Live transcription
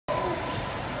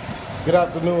Good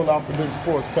afternoon, Off the Bench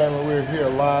Sports family. We're here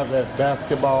live at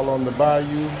Basketball on the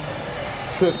Bayou.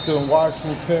 Tristen,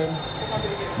 Washington,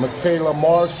 Markala,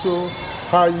 Marshall.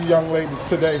 How are you young ladies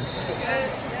today?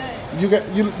 You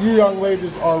young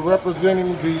ladies are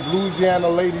representing the Louisiana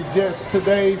Lady Jets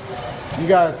today. You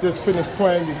guys just finished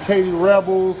playing the Katy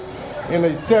Rebels in a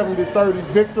 70-30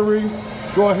 victory.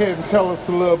 Go ahead and tell us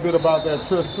a little bit about that,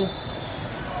 Tristen. We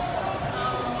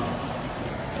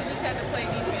just had to play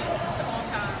defense the whole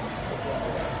time.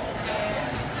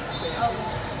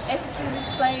 And executed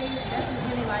plays. That's what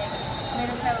really made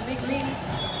us have a big lead.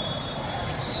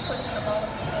 Pushing the ball.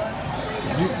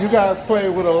 You guys played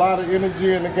with a lot of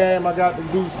energy in the game. I got to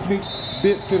do sneak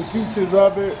bits and pieces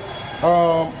of it.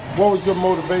 What was your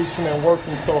motivation in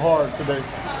working so hard today?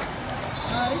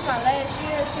 This is my last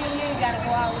year, senior year. You got to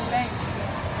go out with a bang.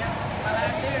 My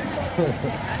last year.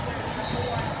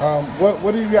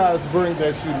 What do you guys bring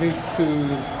that's unique to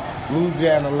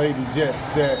Louisiana Lady Jets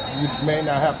that you may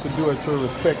not have to do at your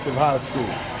respective high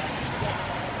schools?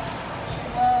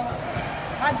 Well,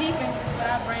 my defense is what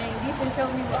I bring. Defense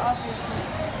helped me with offense.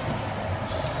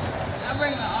 I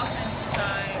bring the offensive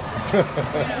side,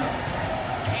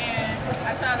 and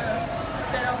I try to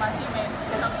set up my teammates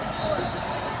to help them score.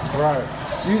 Right.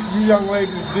 You young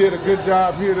ladies did a good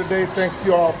job here today. Thank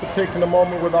you all for taking a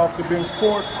moment with Off the Bench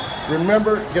Sports.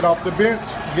 Remember, get off the bench,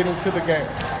 get into the game.